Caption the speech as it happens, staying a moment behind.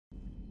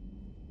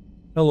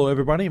Hello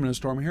everybody, I'm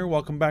Storm here.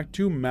 Welcome back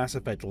to Mass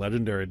Effect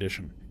Legendary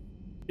Edition.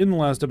 In the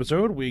last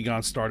episode, we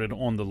got started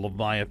on the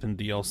Leviathan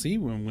DLC.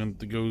 We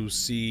went to go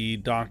see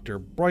Dr.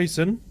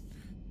 Bryson,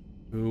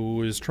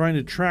 who is trying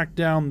to track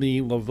down the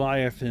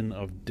Leviathan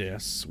of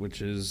Dis,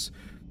 which is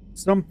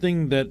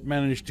something that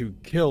managed to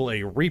kill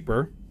a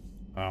Reaper.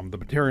 The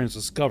Batarians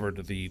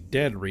discovered the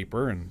dead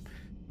Reaper, and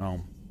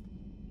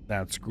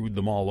that screwed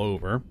them all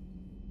over.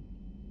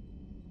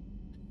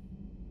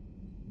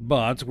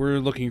 But we're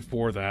looking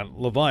for that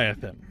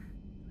Leviathan.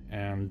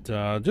 And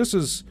just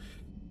as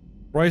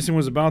Bryson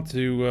was about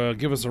to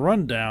give us a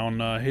rundown,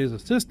 his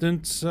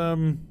assistant shot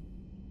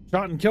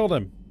and killed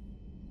him.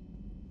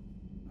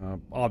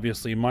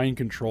 Obviously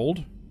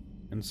mind-controlled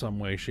in some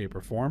way, shape,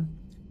 or form.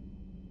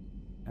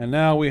 And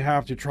now we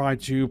have to try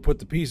to put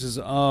the pieces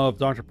of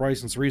Dr.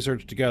 Bryson's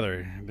research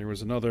together. There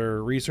was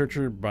another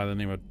researcher by the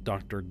name of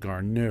Dr.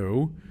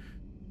 Garneau,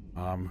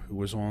 who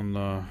was on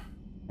the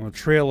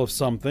trail of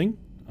something.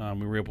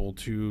 We were able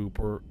to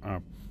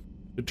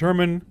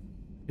determine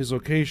his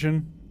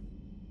location,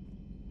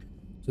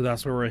 so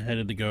that's where we're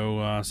headed to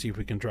go see if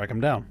we can track him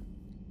down.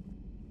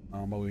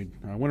 But we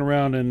went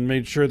around and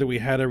made sure that we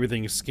had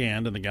everything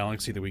scanned in the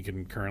galaxy that we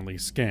can currently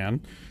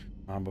scan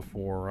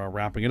before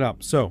wrapping it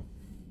up. So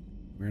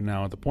we're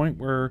now at the point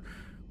where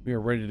we are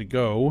ready to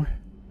go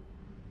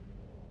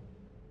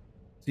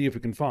see if we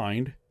can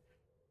find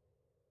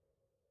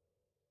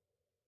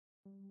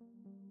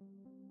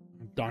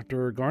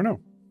Dr. Garneau.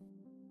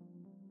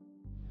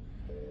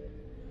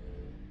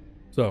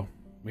 So,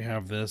 we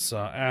have this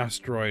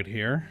asteroid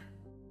here.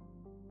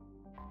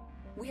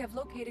 We have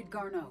located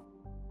Garneau.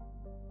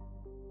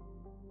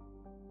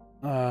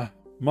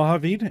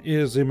 Mojave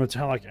is a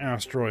metallic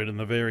asteroid in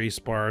the very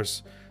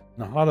sparse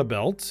Nahada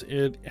Belt.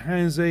 It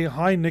has a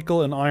high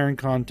nickel and iron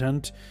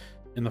content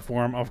in the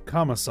form of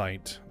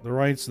kamacite. The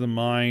rights to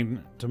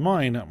mine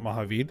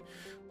Mojave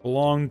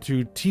belong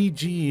to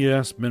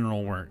TGES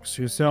Mineral Works,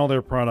 who sell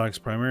their products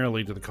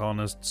primarily to the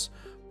colonists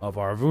of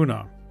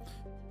Arvuna.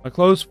 A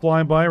close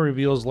flyby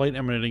reveals light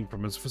emanating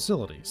from its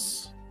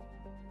facilities.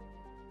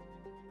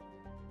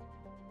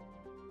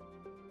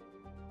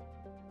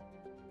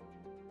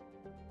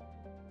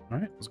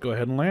 Alright, let's go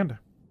ahead and land.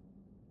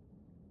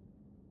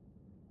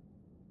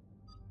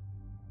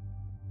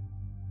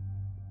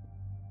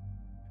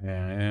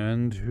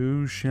 And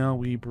who shall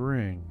we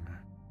bring?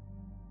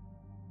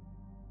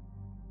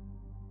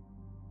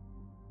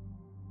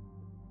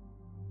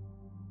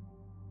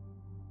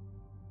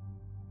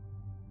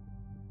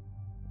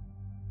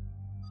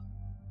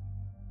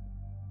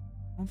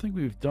 I don't think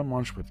we've done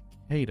much with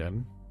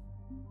Caden.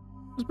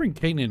 Let's bring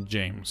Caden and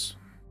James.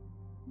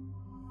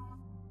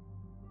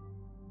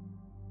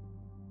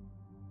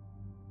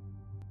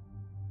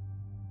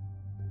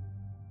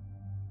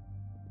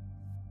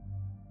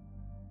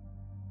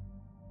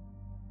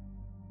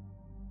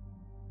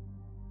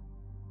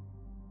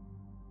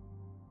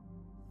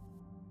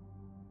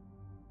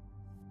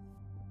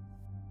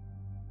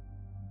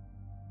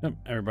 Yep,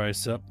 everybody's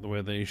set up the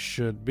way they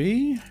should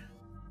be.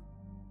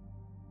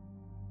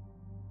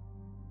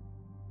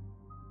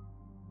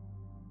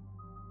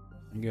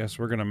 I guess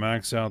we're gonna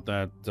max out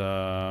that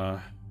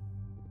a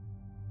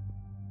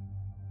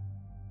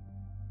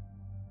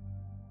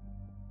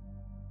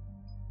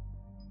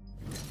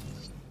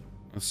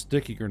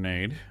sticky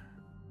grenade.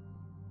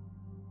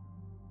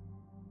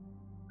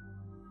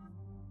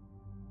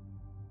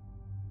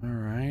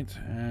 Alright,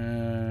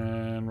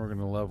 and we're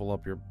gonna level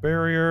up your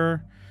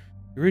barrier.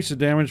 Increase the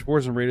damage,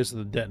 force, and radius of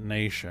the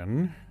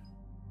detonation.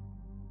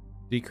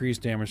 Decrease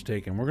damage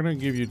taken. We're gonna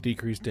give you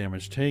decreased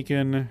damage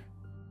taken.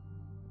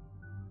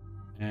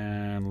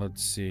 And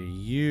let's see,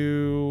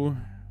 you...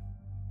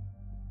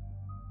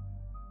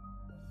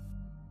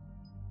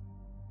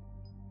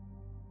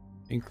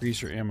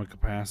 increase your ammo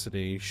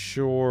capacity,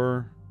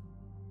 sure.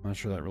 Not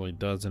sure that really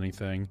does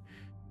anything.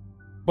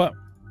 But,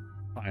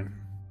 fine.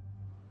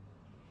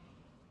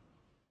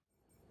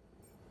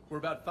 We're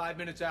about 5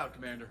 minutes out,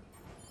 Commander.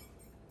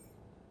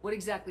 What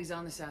exactly is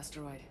on this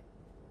asteroid?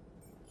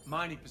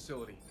 Mining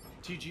facility.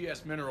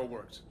 TGS Mineral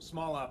Works.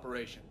 Small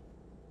operation.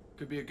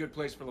 Could be a good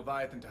place for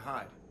Leviathan to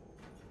hide.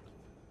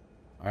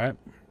 Alright.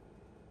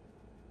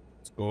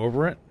 Let's go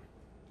over it.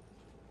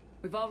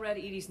 We've all read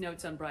Edie's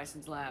notes on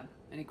Bryson's lab.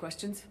 Any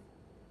questions?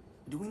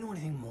 Do we know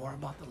anything more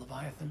about the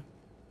Leviathan?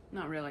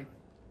 Not really.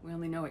 We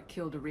only know it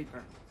killed a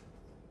Reaper.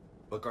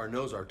 But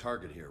Garneau's our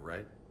target here,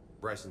 right?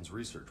 Bryson's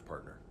research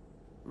partner.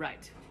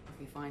 Right. If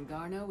we find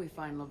Garneau, we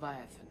find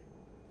Leviathan.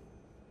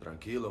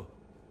 Tranquilo.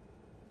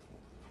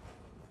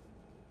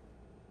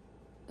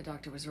 The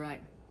doctor was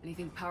right.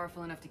 Anything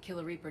powerful enough to kill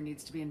a Reaper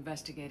needs to be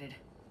investigated.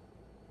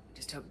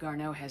 Just hope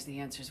Garneau has the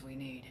answers we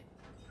need.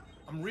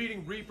 I'm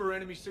reading Reaper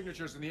enemy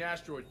signatures in the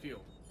asteroid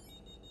field.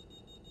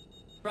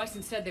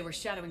 Bryson said they were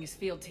shadowing his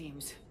field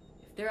teams.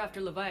 If they're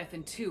after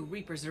Leviathan too,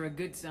 Reapers are a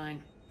good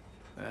sign.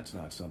 That's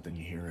not something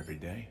you hear every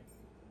day.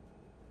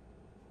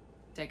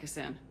 Take us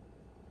in.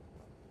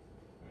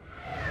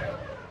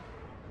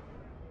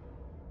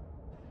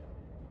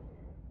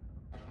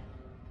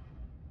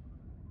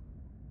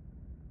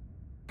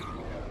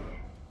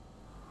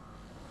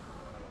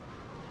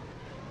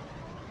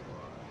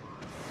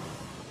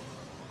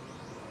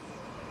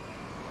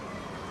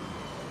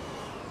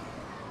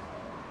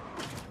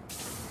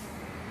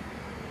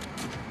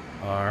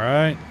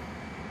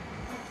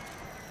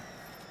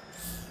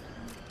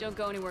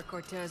 Don't go anywhere,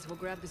 Cortez. We'll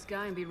grab this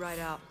guy and be right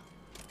out.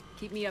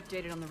 Keep me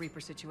updated on the Reaper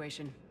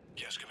situation.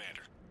 Yes,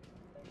 Commander.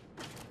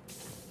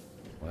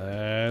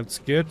 Let's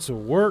get to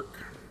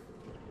work.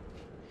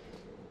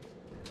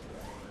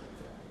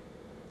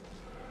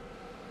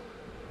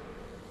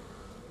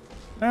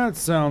 That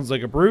sounds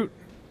like a brute.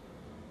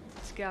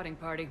 Scouting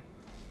party.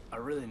 A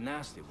really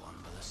nasty one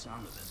by the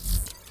sound of it.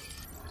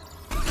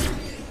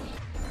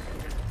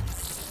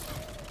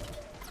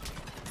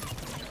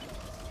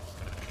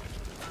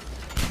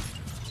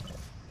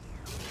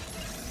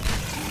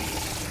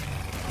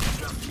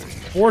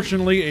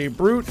 Fortunately, a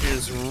brute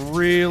is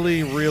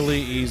really, really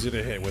easy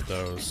to hit with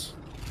those.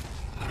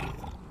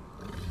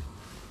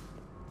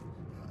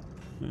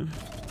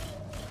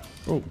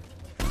 Oh,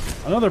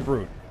 another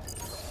brute.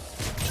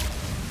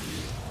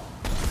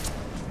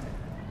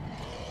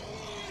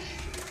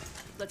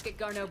 Let's get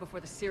Garneau before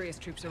the serious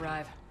troops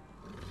arrive.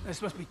 This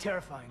must be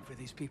terrifying for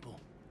these people.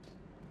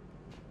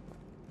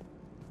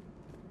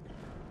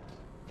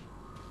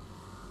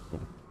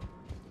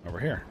 Over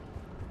here.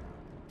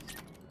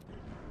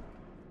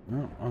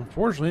 Well,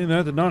 unfortunately,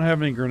 that did not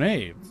have any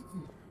grenades.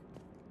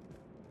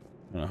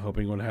 I'm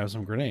hoping it would have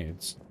some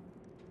grenades.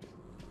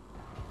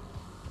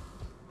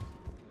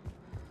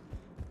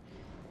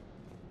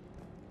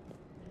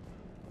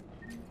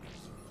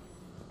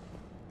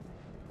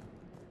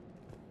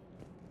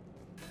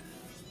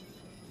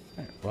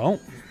 Alright, well,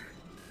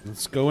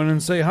 let's go in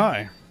and say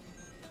hi.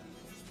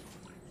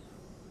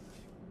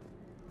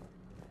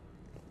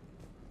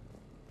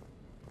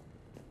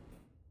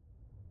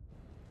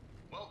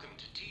 Welcome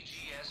to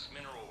TGS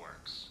Mineral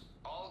Works.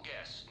 All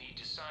guests need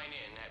to sign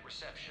in at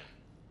reception.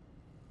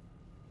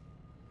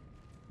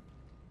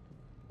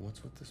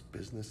 What's with this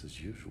business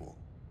as usual?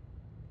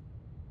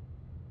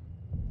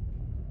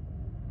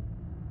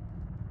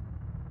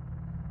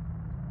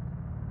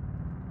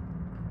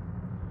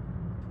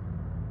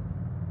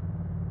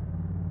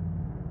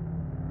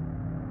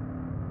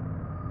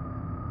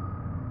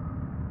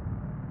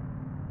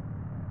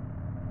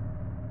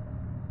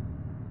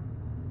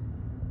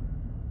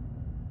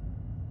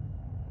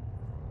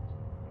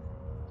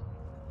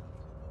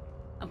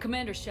 I'm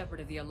Commander Shepard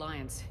of the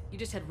Alliance. You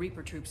just had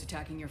Reaper troops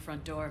attacking your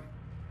front door.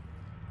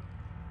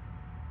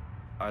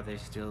 Are they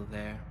still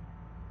there?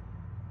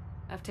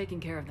 I've taken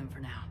care of them for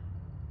now.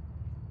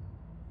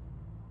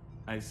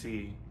 I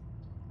see.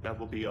 That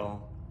will be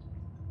all.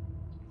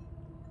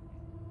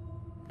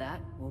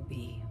 That will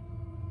be.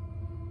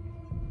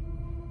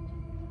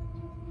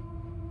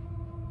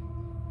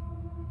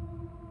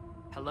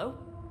 Hello?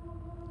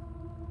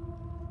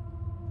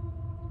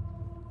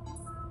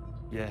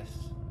 Yes.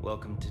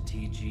 Welcome to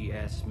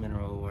TGS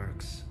Mineral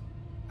Works.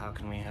 How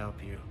can we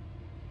help you?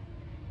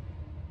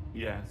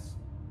 Yes.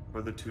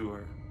 For the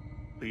tour.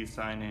 Please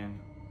sign in.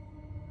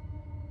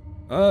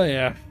 Oh,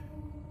 yeah.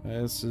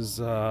 This is,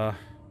 not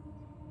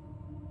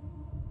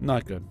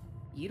good.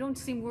 You don't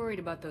seem worried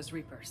about those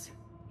Reapers.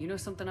 You know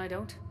something I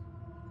don't?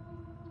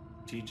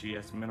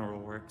 TGS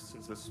Mineral Works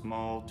is a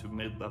small to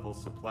mid-level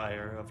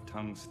supplier of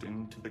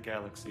tungsten to the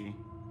galaxy.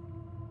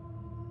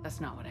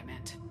 That's not what I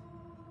meant.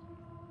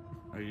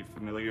 Are you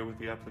familiar with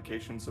the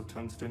applications of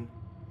tungsten?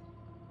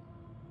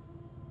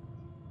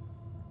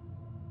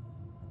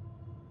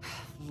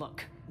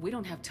 Look, we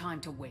don't have time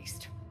to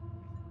waste.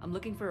 I'm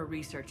looking for a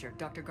researcher,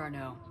 Dr.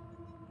 Garneau.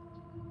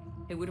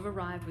 It would have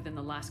arrived within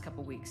the last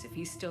couple weeks. If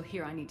he's still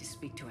here, I need to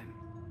speak to him.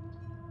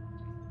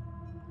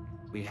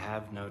 We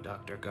have no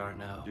Dr.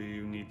 Garneau. Do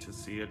you need to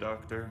see a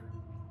doctor?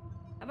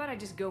 How about I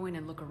just go in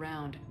and look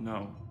around?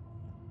 No.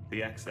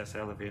 The access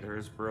elevator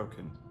is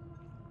broken.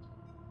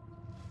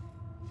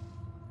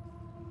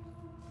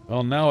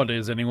 Well,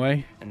 nowadays,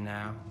 anyway. And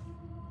now,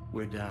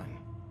 we're done.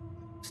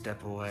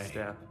 Step away.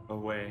 Step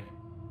away.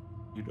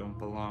 You don't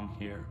belong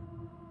here.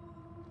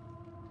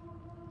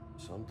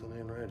 Something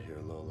ain't right here,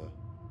 Lola.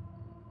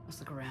 Let's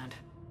look around.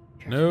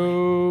 Carefully.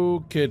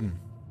 No kidding.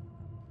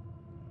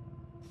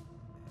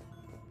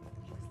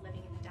 He was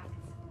living in the ducts.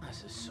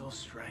 This is so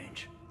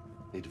strange.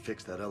 Need to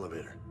fix that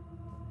elevator.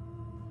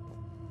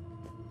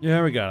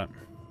 Yeah, we got it.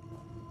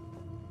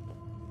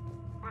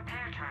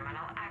 Repair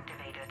terminal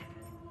activated.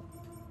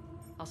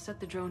 I'll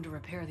set the drone to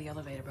repair the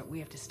elevator, but we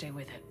have to stay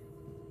with it.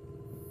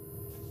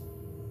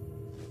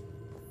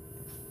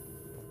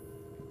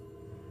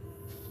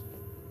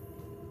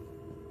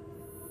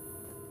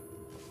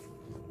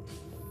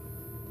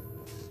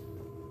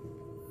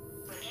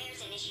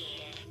 Repairs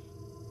initiated.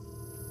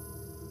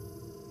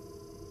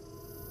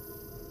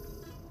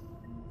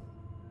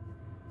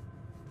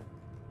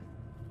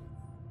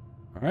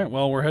 Alright,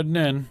 well, we're heading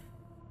in.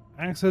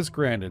 Access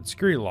granted.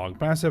 Security log.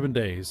 Past 7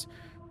 days.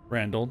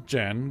 Randall,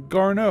 Jen,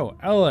 Garneau,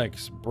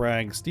 Alex,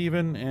 Bragg,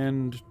 Steven,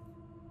 and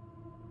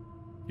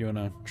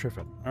Fiona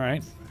Triffin.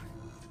 Alright.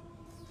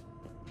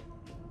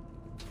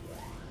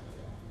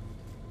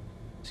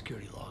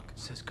 Security log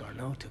says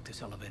Garneau took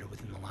this elevator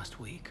within the last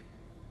week.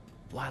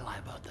 Why lie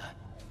about that?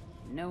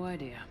 No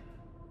idea.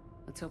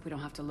 Let's hope we don't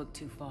have to look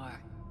too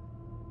far.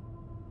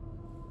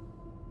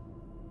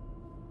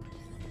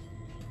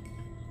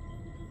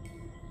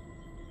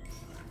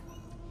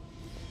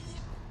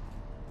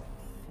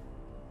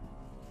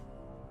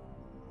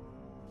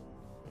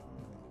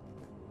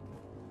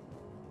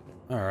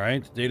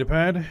 Alright,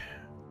 datapad.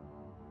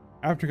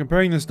 After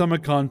comparing the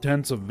stomach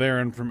contents of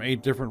Varen from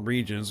 8 different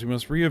regions, we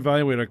must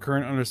reevaluate our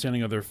current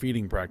understanding of their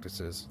feeding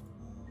practices.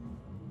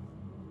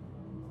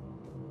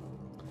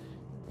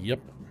 Yep.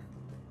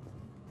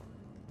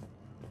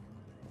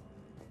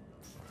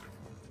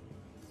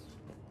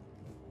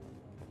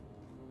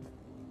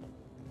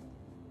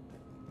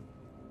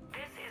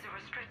 This is a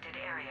restricted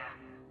area.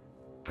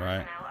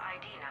 Right. Personnel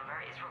ID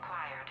number is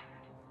required.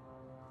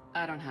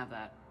 I don't have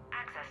that.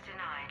 Access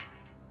denied.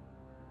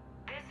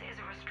 This is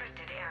a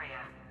restricted area.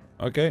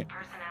 Okay.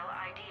 Personnel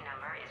ID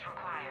number is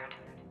required.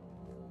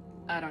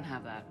 I don't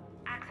have that.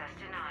 Access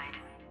denied.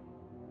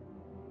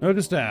 Note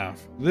to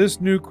staff.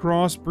 This new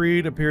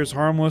crossbreed appears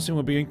harmless and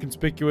will be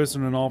inconspicuous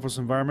in an office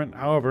environment.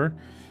 However,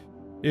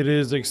 it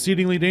is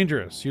exceedingly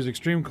dangerous. Use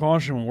extreme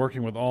caution when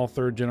working with all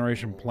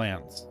 3rd-generation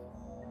plants.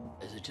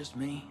 Is it just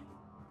me?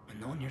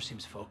 No one here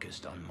seems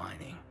focused on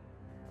mining.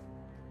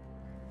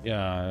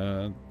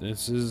 Yeah,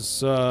 this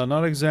is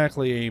not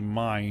exactly a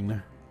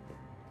mine.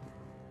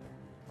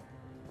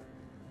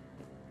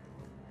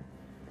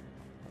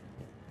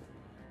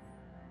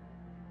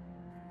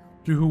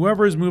 To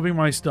whoever is moving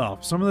my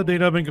stuff, some of the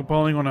data I've been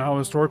compiling on how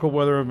historical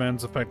weather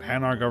events affect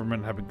Hanar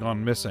government have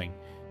gone missing.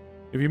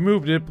 If you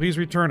moved it, please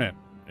return it.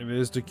 It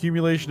is the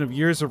accumulation of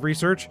years of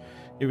research.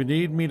 If you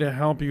need me to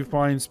help you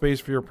find space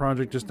for your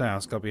project, just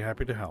ask. I'll be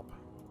happy to help.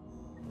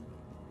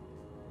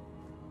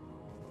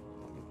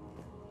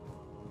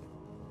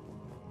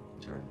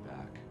 Turn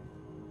back.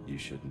 You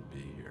shouldn't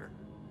be here.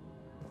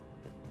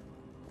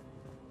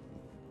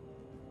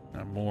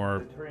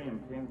 More. The Turian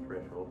pain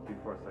threshold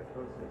before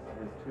psychosis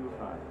is too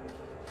high.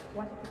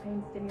 What if the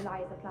pain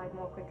stimuli is applied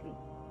more quickly?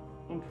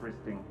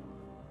 Interesting.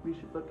 We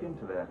should look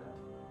into that.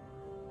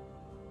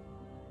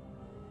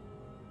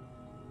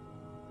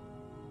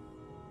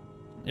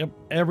 Yep,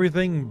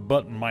 everything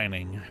but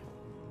mining.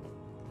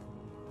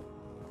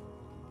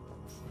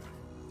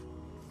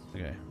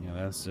 Okay, yeah,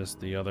 that's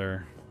just the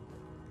other.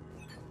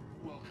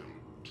 Welcome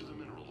to the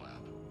Mineral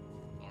Lab.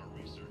 Our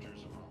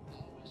researchers are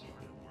always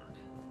hard at work.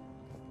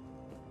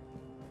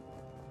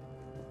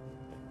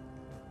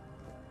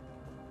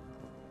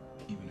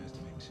 Even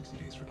estimating 60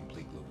 days for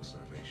complete global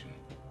starvation.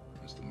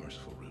 That's the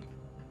merciful route.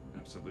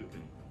 Absolutely.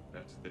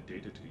 That's the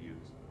data to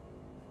use.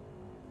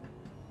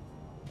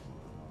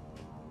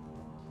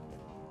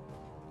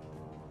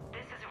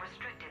 This is a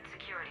restricted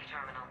security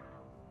terminal.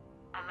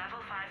 A level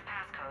 5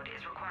 passcode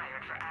is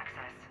required for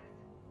access.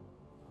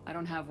 I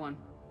don't have one.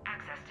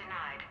 Access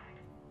denied.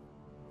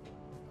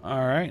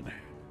 Alright.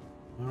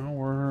 Well,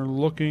 we're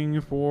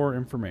looking for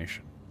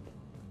information.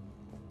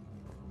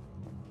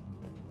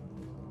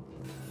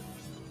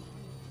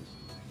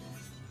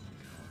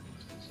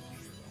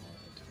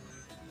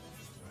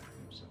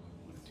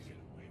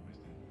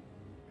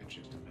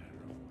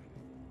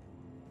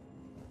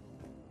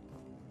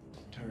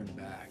 Turn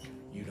back.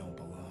 You don't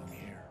belong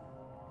here.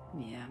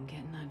 Yeah, I'm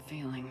getting that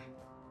feeling.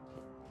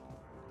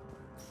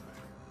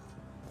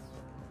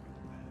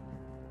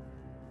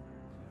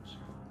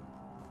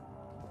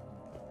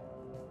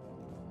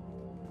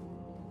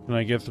 Can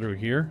I get through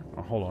here?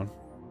 Oh, hold on.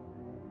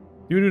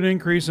 Due to an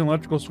increase in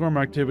electrical storm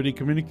activity,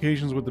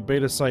 communications with the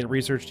beta site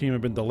research team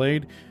have been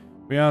delayed.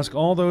 We ask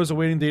all those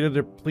awaiting data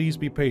to please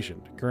be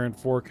patient. Current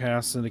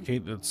forecasts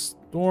indicate that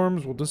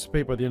storms will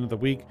dissipate by the end of the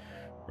week.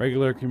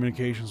 Regular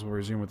communications will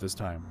resume at this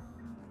time.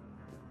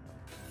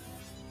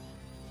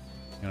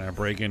 Can I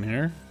break in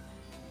here?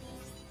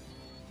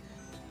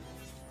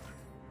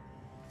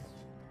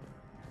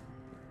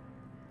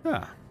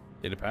 Ah,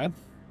 datapad.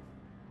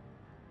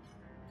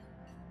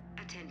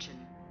 Attention.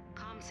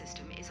 Comm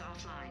system is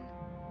offline.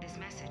 This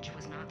message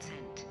was not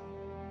sent.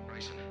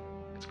 Bryson,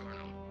 it's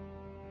Garno.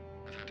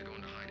 I've had to go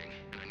into hiding,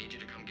 and I need you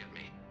to come get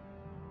me.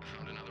 I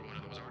found another one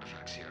of those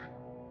artifacts here.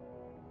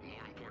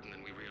 More important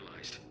than we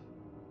realized.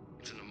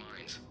 It's in the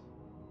mines.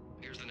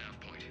 Here's the nav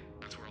point.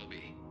 That's where I'll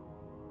be.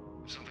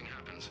 If something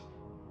happens,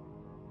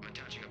 I'm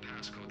attaching a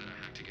passcode that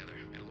I hacked together.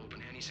 It'll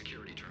open any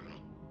security terminal.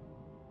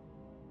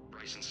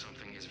 Bryson,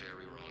 something is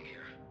very wrong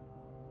here.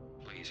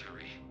 Please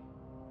hurry.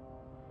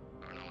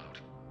 Arno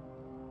out.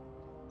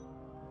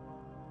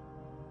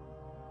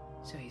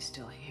 So he's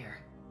still here.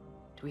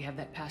 Do we have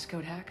that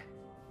passcode hack?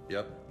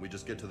 Yep, we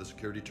just get to the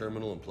security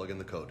terminal and plug in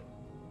the code.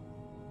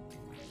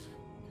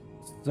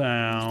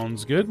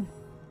 Sounds good.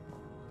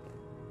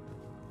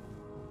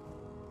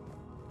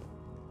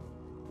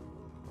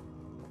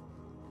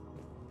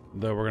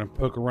 Though we're going to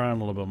poke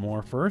around a little bit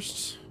more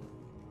first.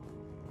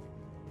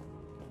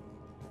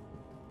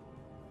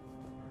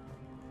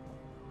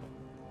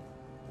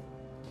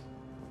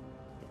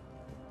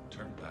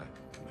 Turn back,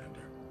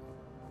 Commander.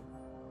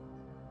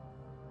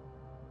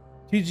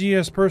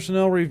 TGS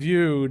personnel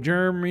review.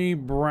 Jeremy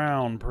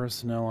Brown,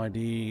 personnel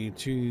ID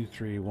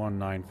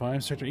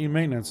 23195. Sector E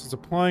maintenance. Since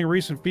applying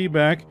recent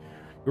feedback,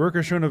 your work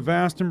has shown a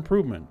vast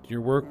improvement.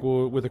 Your work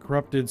with the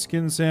corrupted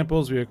skin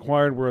samples we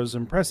acquired was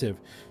impressive.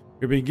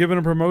 You're being given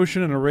a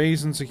promotion and a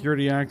raise in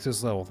security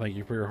access level. Thank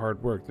you for your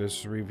hard work.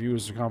 This review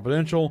is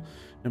confidential.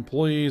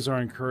 Employees are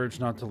encouraged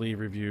not to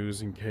leave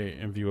reviews in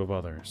view of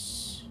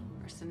others.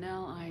 We're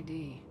Personnel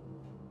ID.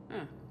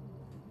 Huh.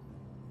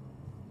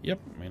 Yep,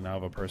 may now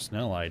have a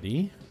personnel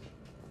ID.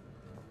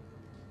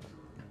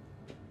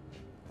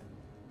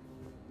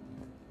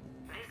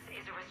 This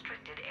is a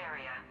restricted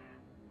area.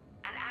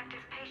 An active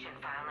patient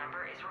file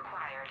number is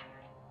required.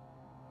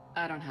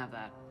 I don't have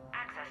that.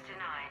 Access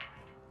denied.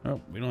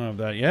 Oh, we don't have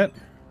that yet.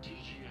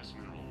 TGS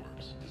Mineral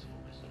Works is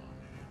focused on.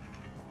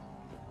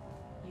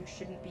 You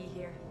shouldn't be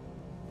here.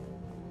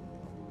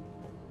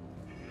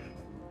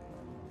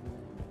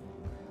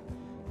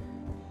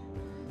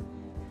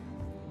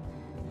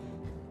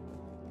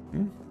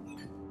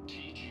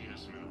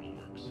 TGS Mineral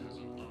Works has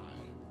an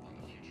eye on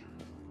the future.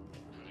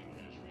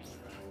 Cutting-edge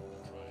research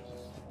drives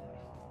us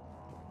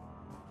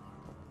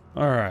forward.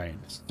 Alright,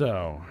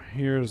 so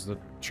here's the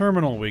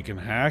terminal we can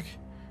hack.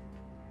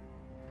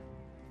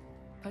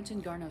 Punch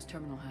in Garneau's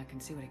terminal hack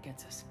and see what it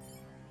gets us.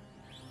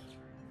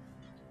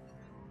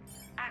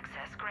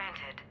 Access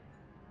granted.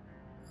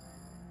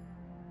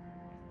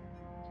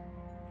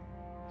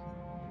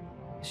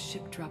 The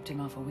ship dropped him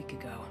off a week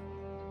ago.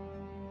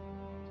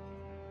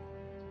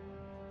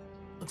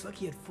 Looks like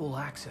he had full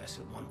access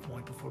at one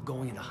point before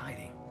going into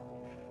hiding.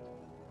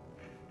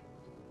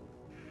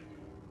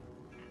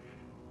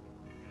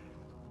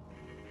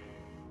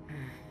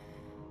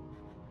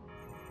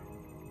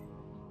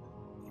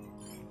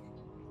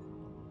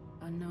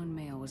 Unknown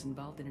male was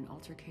involved in an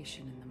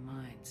altercation in the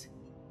mines.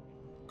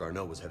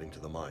 Garneau was heading to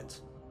the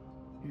mines.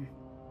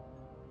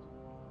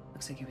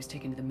 Looks like he was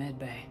taken to the med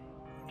bay.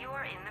 You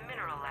are in the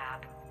mineral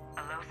lab,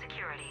 a low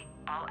security,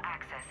 all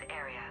access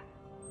area.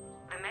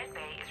 The med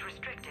bay is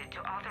restricted to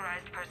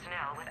authorized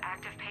personnel with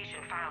active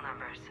patient file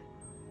numbers.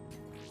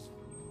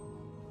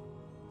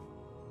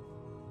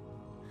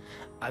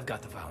 I've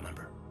got the file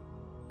number.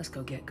 Let's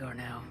go get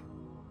Garneau.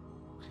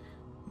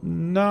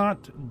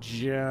 Not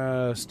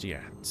just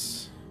yet.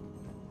 This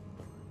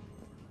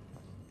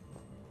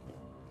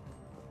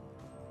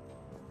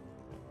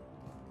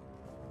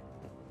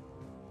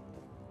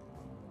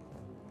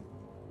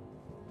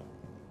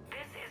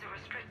is a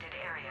restricted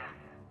area.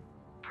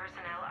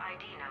 Personnel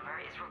ID number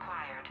is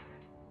required.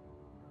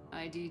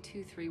 ID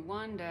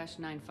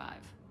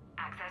 231-95.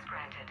 Access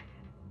granted.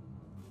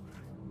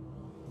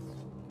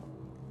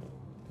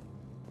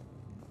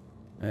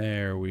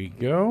 There we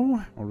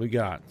go. What do we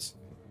got?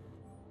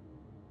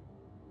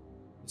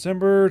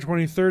 December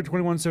 23rd,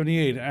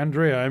 2178.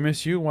 Andrea, I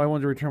miss you. Why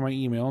won't you return my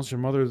emails? Your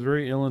mother is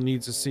very ill and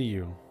needs to see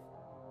you.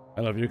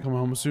 I love you. Come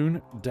home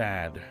soon.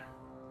 Dad.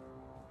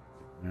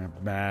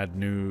 Bad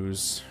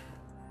news.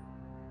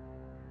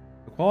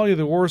 The quality of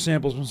the ore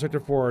samples from Sector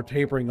 4 are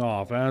tapering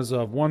off. As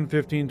of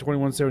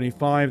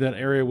 1/15/2175, that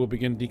area will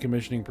begin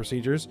decommissioning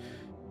procedures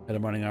at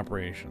mining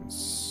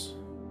operations.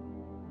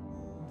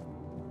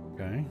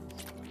 Okay.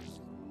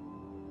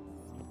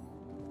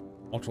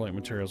 Ultralight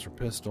materials for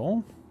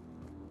pistol.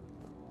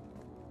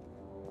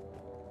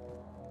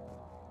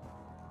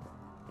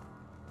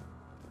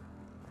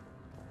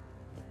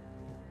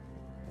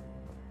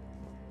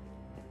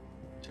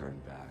 Turn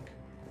back.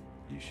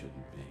 You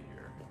shouldn't be here.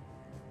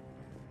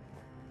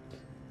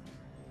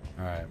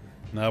 Alright.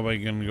 Now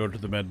we're gonna go to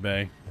the med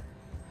bay.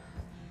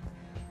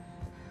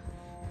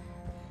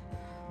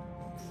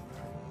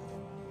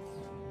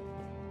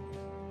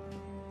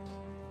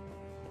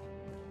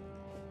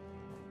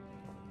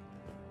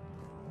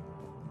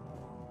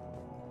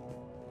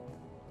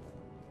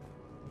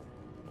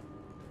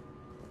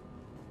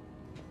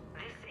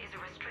 This is a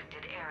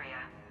restricted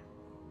area.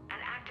 An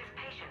active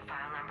patient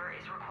file number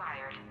is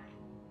required.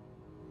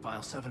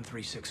 File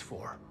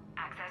 7364.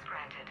 Access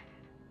granted.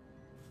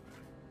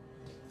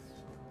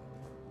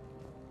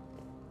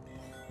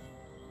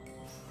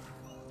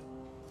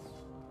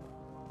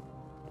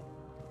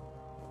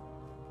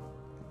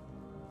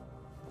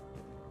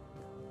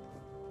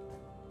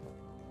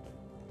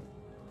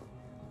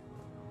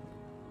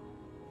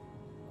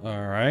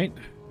 Alright.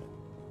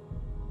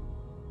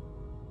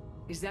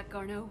 Is that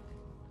Garneau?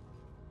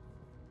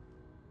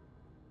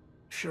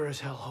 Sure as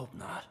hell hope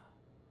not.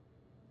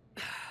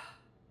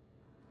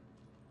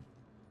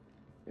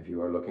 If you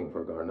are looking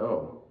for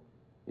Garneau,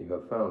 you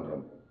have found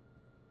him.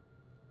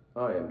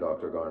 I am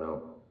Dr.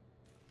 Garneau.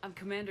 I'm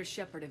Commander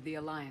Shepard of the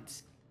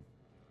Alliance.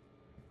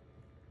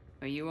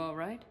 Are you all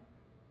right?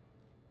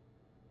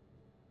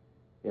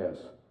 Yes.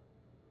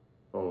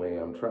 Only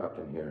I'm trapped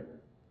in here.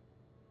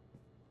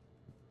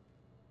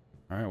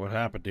 Alright, what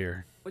happened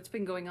here? What's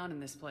been going on in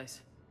this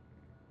place?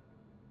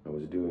 I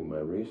was doing my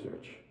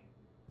research.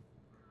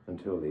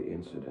 Until the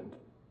incident.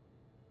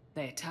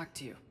 They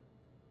attacked you.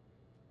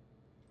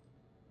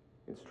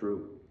 It's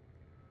true.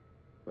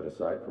 But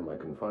aside from my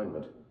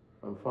confinement,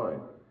 I'm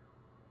fine.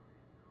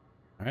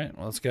 Alright,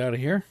 well, let's get out of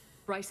here.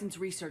 Bryson's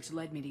research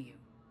led me to you.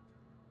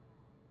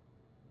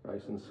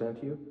 Bryson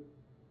sent you?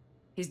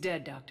 He's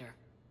dead, Doctor.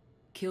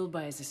 Killed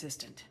by his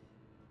assistant.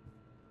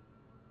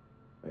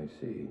 I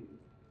see.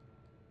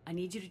 I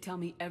need you to tell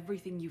me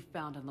everything you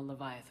found on the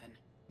Leviathan.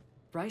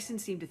 Bryson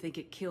seemed to think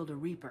it killed a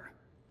Reaper.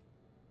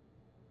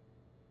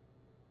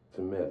 It's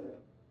a myth.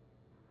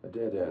 A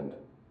dead end.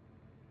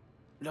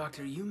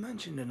 Doctor, you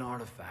mentioned an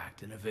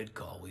artifact in a vid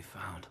call we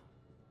found.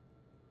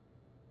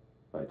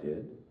 I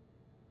did?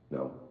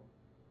 No.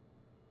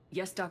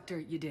 Yes, Doctor,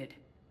 you did.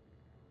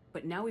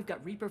 But now we've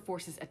got Reaper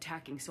forces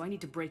attacking, so I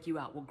need to break you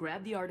out. We'll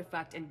grab the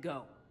artifact and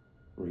go.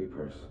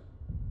 Reapers.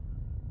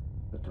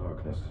 The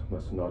darkness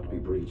must not be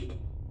breached.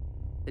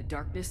 The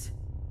darkness?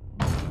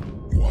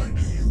 Why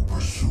do you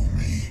pursue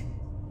me?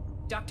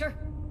 Doctor?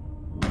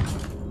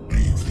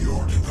 Leave the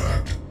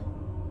artifact.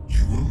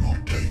 You will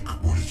not take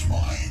what is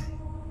mine.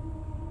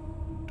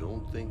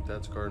 Don't think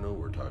that's Garneau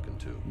we're talking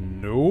to.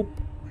 Nope.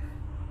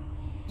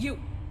 You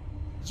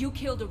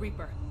killed a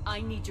Reaper.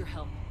 I need your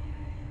help.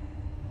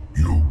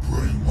 You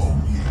bring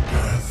only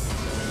death.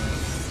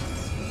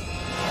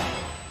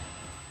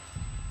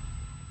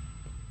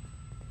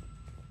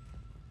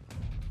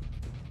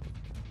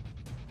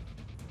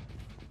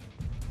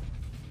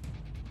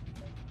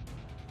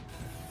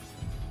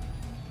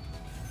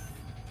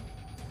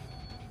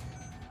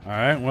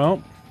 Alright,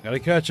 well, gotta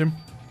catch him.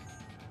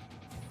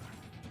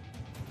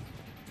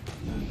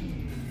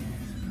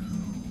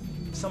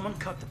 Someone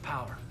cut the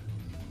power.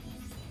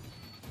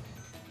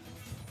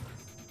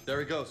 There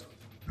he goes.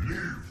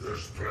 Leave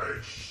this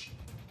place.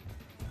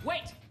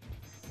 Wait!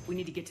 We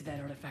need to get to that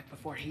artifact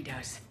before he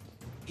does.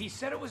 He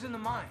said it was in the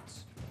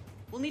mines.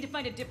 We'll need to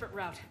find a different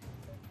route.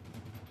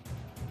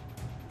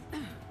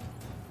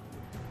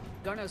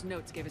 Garneau's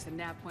notes gave us a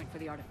nav point for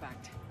the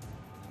artifact.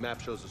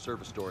 Map shows a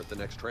service door at the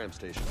next tram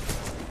station.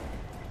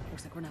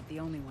 Looks like we're not the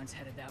only ones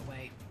headed that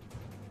way.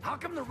 How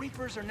come the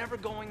Reapers are never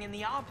going in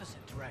the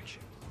opposite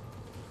direction?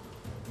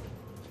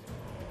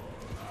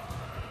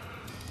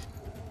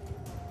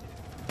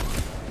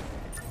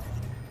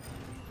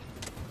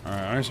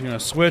 Alright, I'm just gonna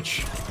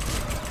switch.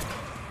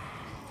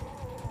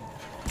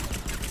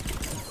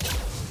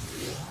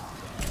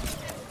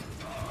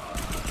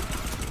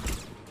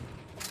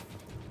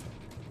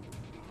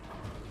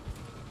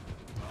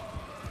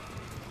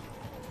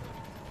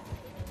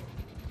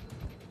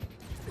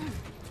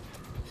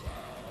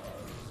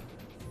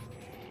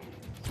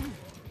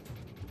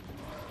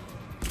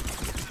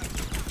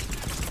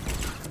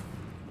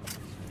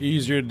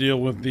 Easier to deal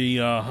with the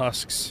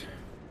husks.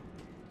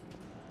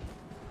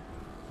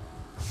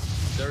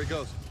 There he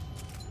goes.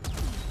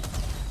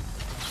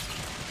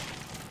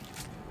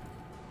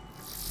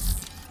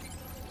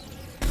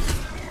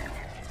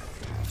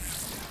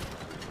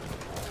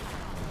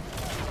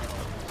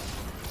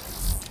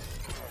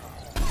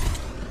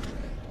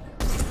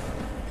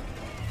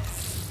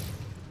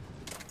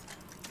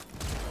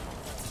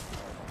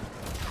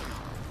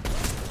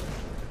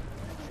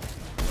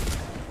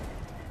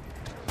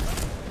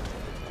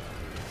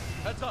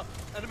 Heads up!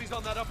 Enemies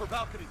on that upper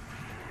balcony.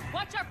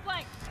 Watch our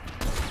flank!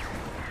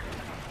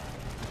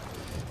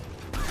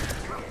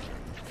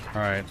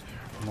 Alright.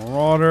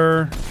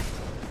 Marauder.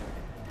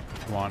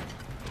 Come on.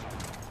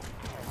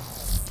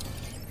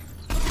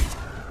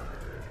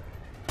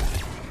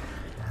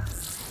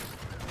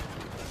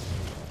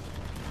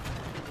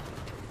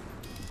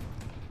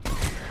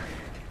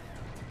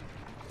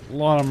 A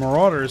lot of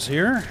marauders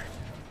here.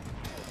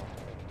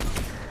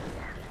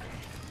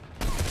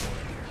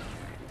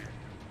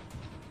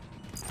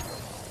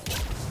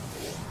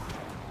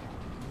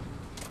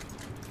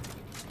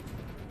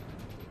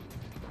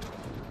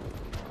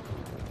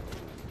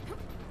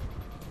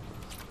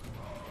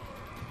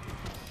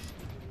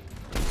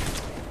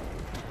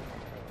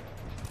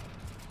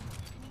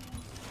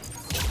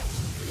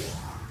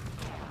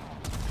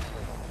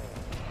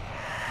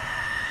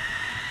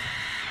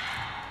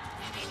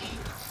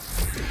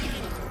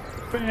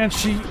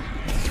 Banshee.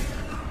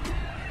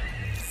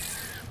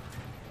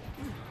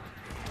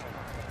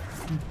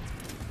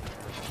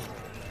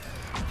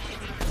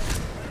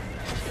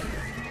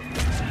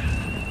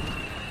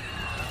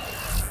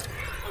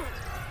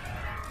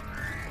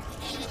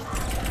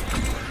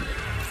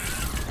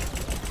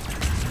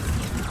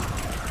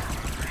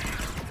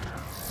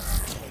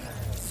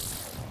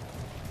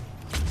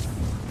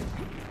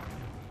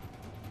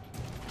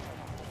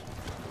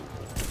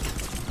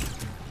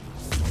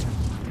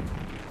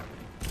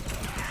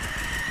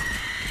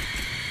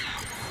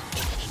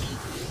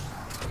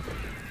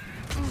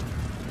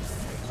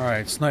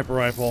 Alright, sniper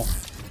rifle.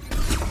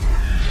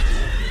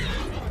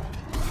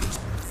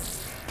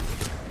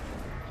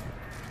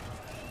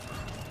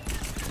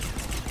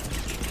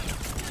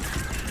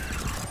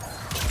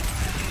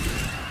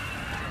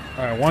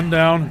 Alright, one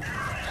down.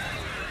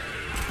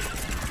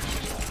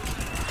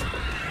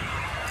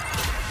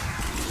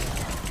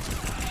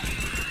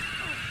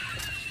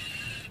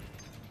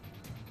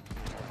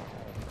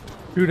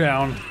 Two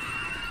down.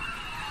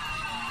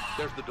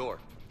 There's the door.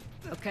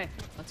 Okay,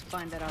 let's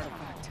find that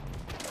artifact.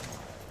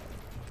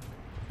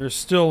 There's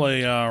still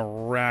a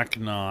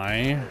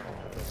Rachni.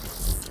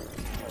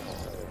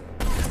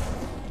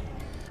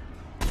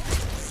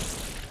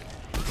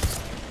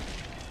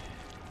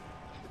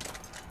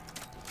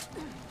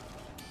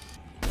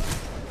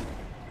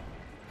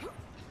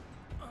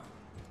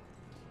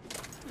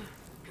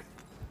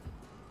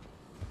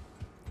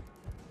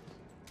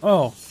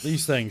 Oh,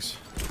 these things.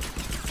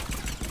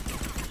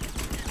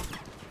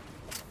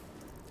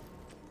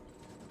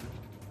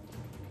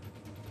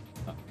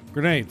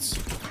 grenades.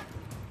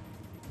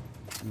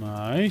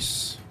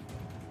 Nice.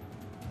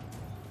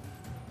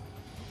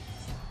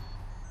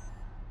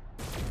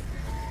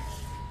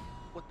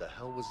 What the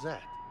hell was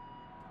that?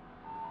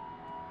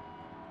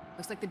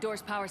 Looks like the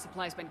door's power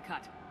supply's been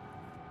cut.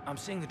 I'm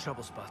seeing the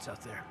trouble spots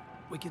out there.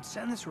 We could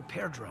send this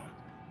repair drone.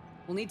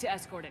 We'll need to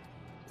escort it.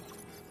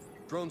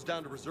 Drone's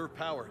down to reserve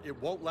power.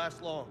 It won't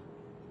last long.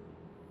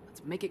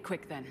 Let's make it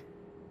quick then.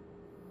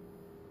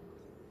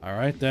 All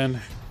right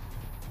then.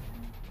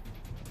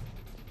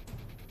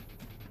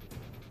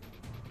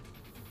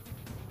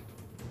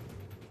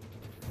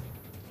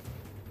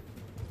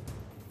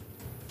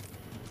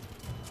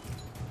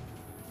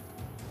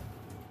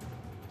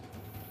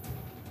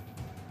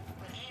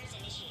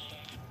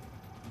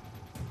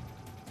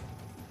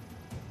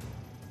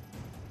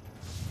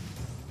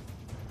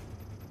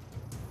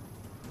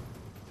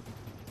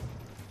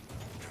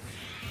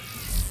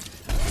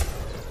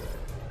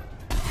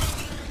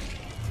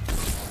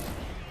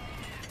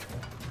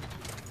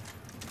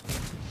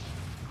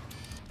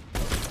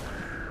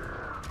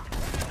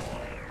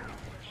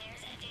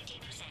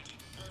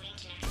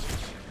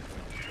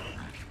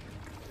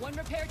 One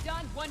repair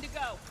done, one to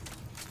go.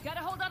 Gotta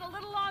hold on a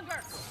little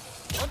longer.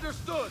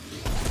 Understood.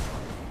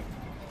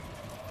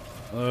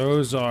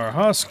 Those are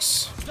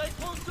husks. Stay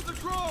close to the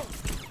drone.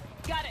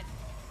 Got it.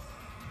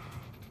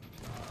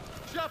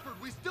 Shepard,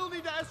 we still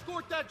need to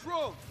escort that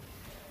drone.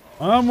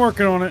 I'm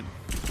working on it.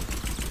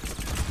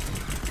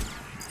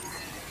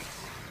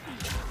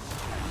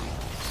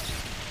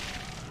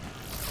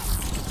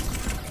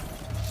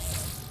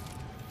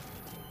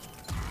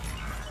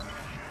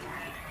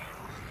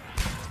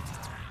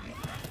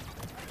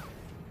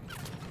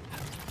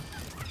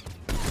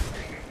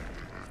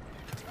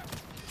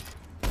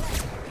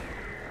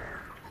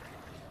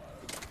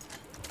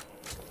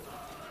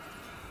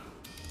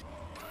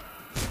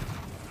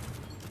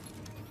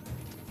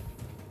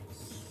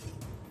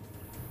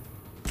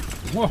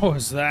 What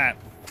was that?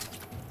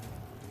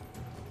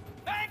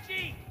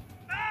 Banshee!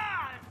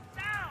 Ah,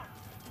 sound!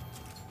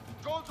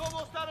 Drone's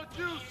almost out of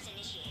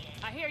juice.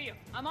 I hear you.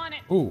 I'm on it.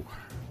 Ooh.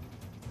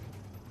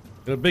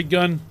 Got a big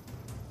gun.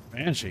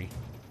 Banshee.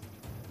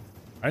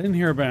 I didn't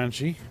hear a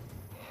Banshee.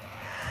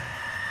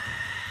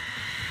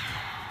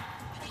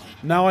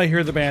 Now I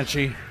hear the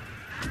Banshee.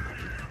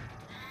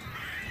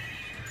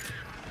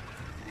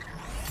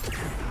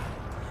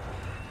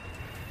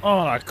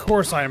 Oh, of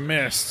course I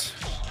missed.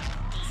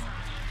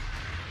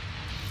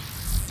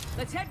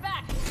 Let's head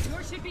back.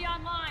 Yours should be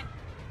online.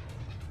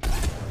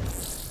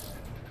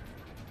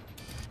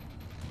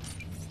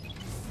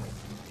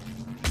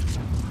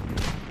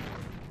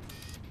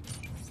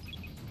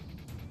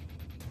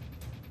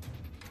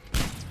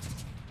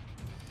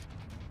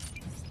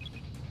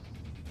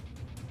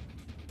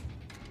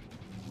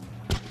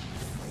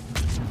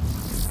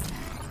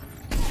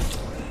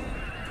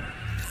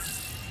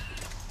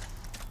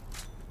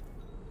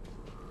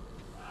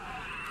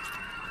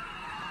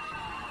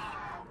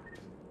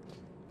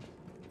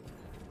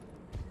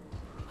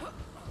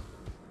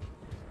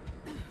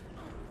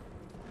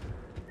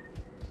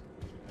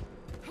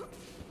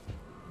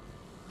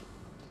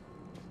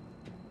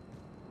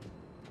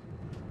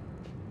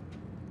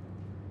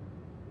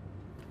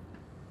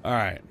 All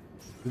right,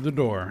 through the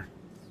door.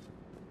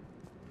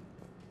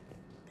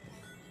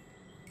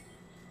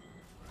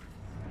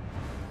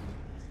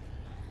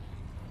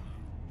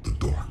 The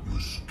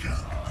darkness can't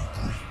be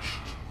breached.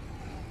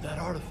 That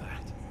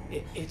artifact,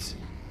 it's...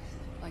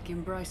 Like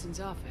in Bryson's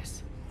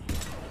office.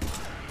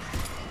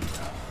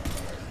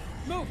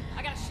 Move!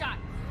 I got a shot.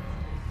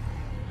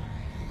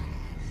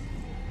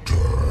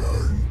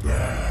 Turn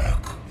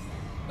back.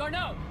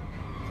 Garneau!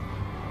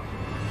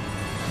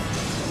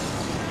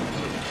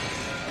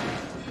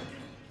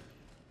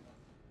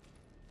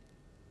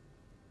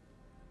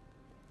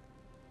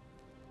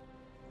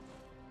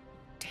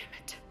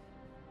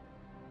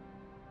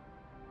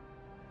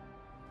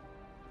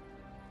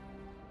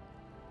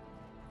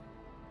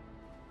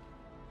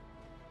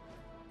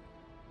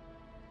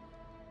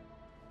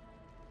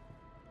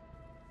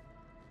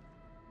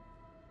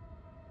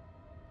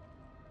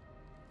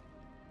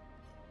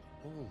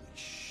 Holy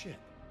shit.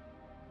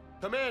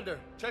 Commander,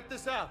 check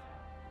this out.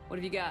 What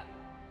have you got?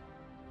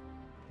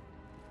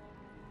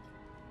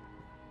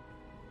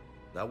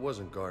 That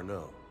wasn't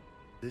Garneau.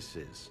 This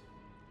is.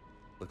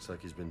 Looks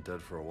like he's been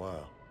dead for a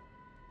while.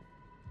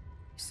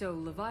 So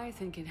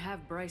Leviathan can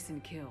have Bryson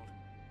killed,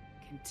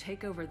 can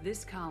take over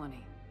this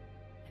colony,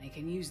 and he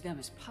can use them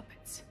as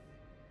puppets.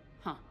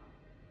 Huh.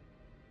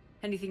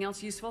 Anything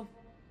else useful?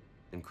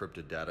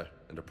 Encrypted data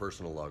and a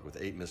personal log with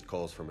 8 missed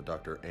calls from a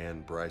Dr.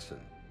 Ann Bryson.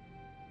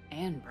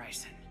 Ann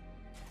Bryson.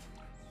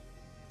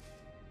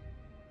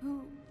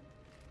 Who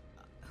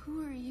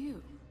are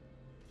you?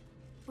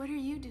 What are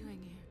you doing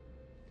here?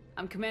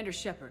 I'm Commander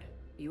Shepard.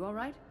 You all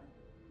right?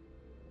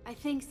 I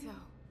think so.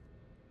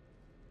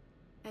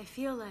 I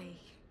feel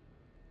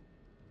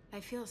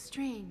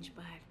strange,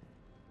 but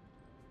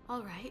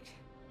all right.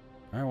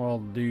 All right, well,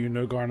 do you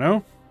know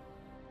Garneau?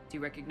 Do you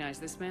recognize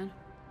this man?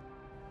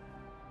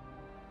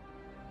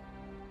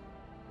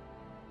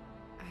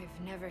 I've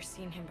I've never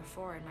seen him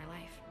before in my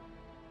life.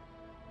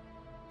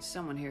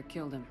 Someone here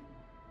killed him.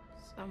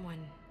 Someone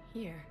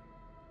here?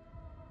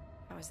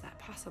 How is that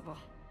possible?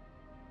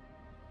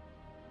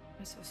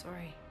 I'm so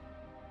sorry.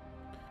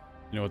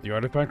 You know what the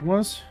artifact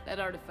was? That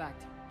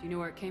artifact, do you know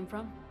where it came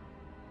from?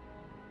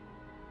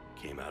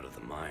 Came out of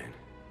the mine.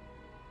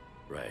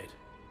 Right.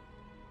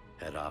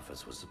 Head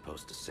office was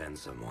supposed to send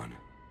someone.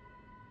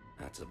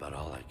 That's about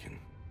all I can...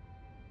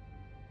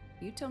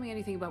 You tell me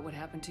anything about what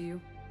happened to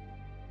you?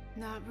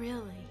 Not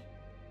really.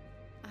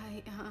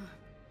 I,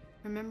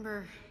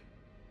 remember...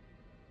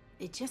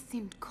 It just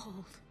seemed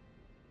cold.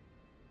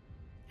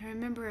 I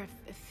remember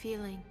a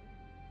feeling...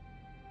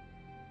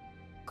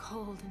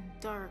 cold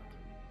and dark.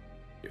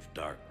 If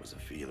dark was a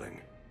feeling,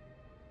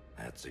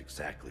 that's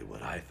exactly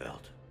what I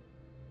felt.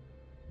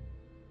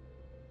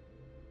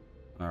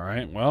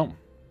 Alright, well,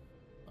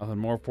 nothing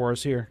more for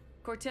us here.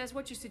 Cortez,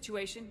 what's your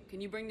situation?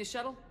 Can you bring the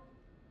shuttle?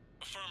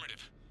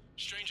 Affirmative.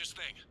 Strangest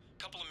thing.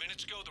 A couple of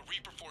minutes ago, the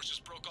Reaper forces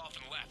broke off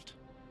and left.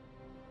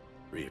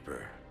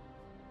 Reaper.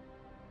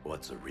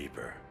 What's a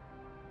Reaper?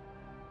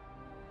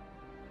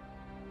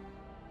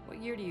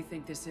 What year do you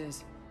think this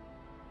is?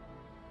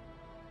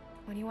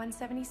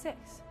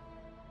 2176.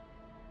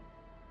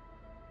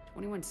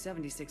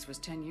 2176 was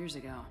 10 years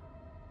ago.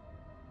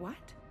 What?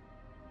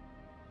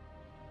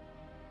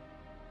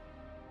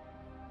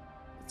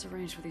 Let's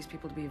arrange for these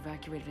people to be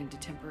evacuated into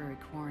temporary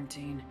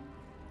quarantine.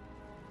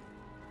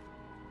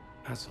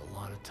 That's a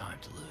lot of time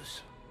to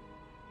lose.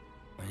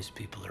 These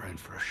people are in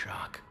for a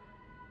shock.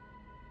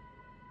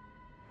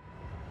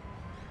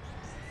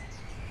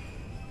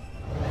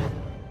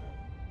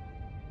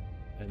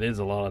 It is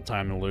a lot of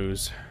time to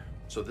lose.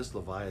 So this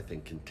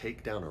Leviathan can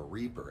take down a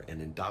Reaper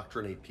and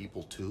indoctrinate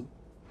people too?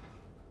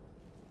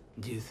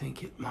 Do you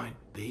think it might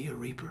be a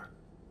Reaper?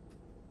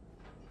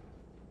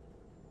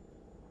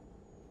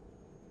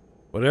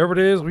 Whatever it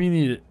is, we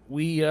need it.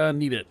 We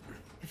need it.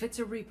 If it's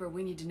a Reaper,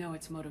 we need to know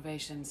its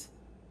motivations.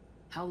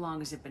 How long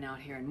has it been out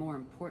here, and more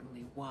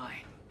importantly,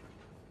 why?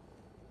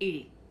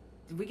 Edie,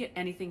 did we get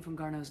anything from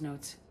Garneau's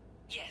notes?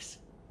 Yes.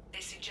 They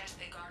suggest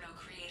that Garneau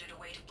created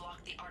a way to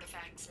block the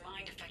artifact's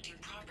mind-affecting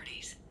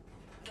properties.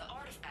 The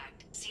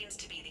artifact seems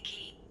to be the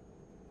key.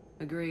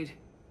 Agreed.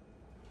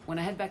 When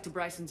I head back to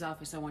Bryson's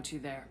office, I want you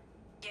there.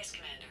 Yes,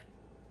 Commander.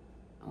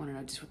 I want to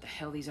know just what the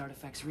hell these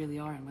artifacts really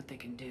are and what they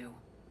can do.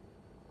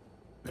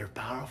 They're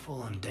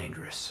powerful and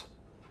dangerous.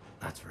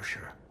 That's for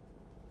sure.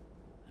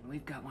 And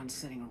we've got one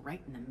sitting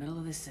right in the middle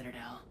of the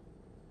Citadel.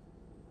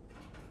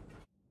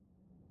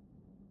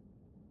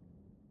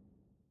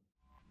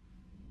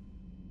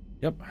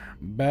 Yep,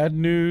 bad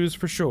news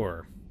for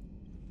sure.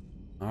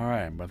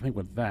 Alright, but I think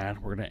with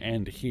that, we're going to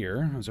end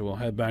here. So we'll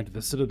head back to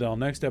the Citadel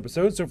next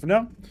episode. So for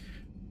now,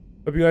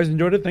 hope you guys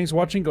enjoyed it. Thanks for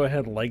watching. Go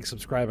ahead, like,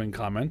 subscribe, and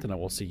comment, and I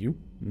will see you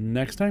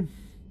next time.